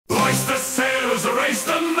Hoist the sails, raise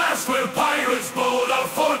the mast, we're pirates bold, our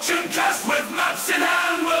fortune cast. With maps in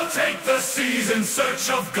hand, we'll take the seas in search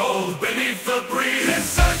of gold. Beneath the breeze, in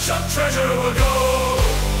search of treasure we'll go.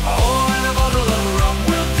 Oh, and a bottle of rum,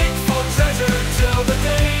 we'll dig for treasure till the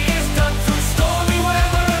day is done. Through stormy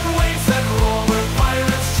weather and waves that roar, we're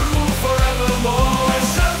pirates true forevermore. In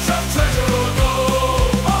search of treasure we'll go.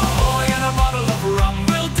 Oh, and a bottle of rum,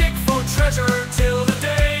 we'll dig for treasure till the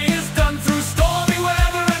day is done. Through stormy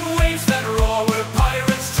weather and waves that roar, we're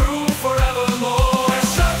pirates true forevermore. In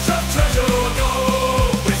search of treasure we'll go.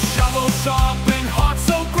 With shovels sharp and hearts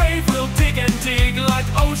so grave, we'll dig and dig like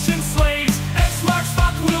ocean slaves. X marks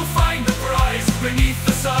spot, we'll find the prize. Beneath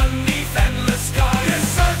the sun, neath endless skies. In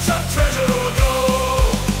search of treasure we'll go.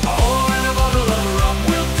 Oh, and a bottle of rum,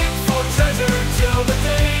 we'll dig for treasure till the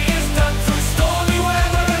day is done. Through stormy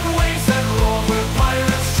weather and waves that roar, we're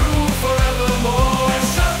pirates true forevermore. In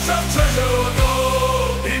search of treasure we'll go.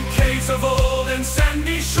 In caves of old and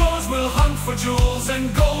sandy shores, we'll hunt for jewels and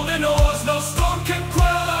golden ores. No storm can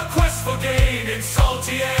quell our quest for gain. In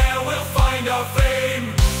salty air we'll find our fame.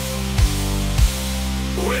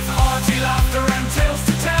 With hearty laughter and tales to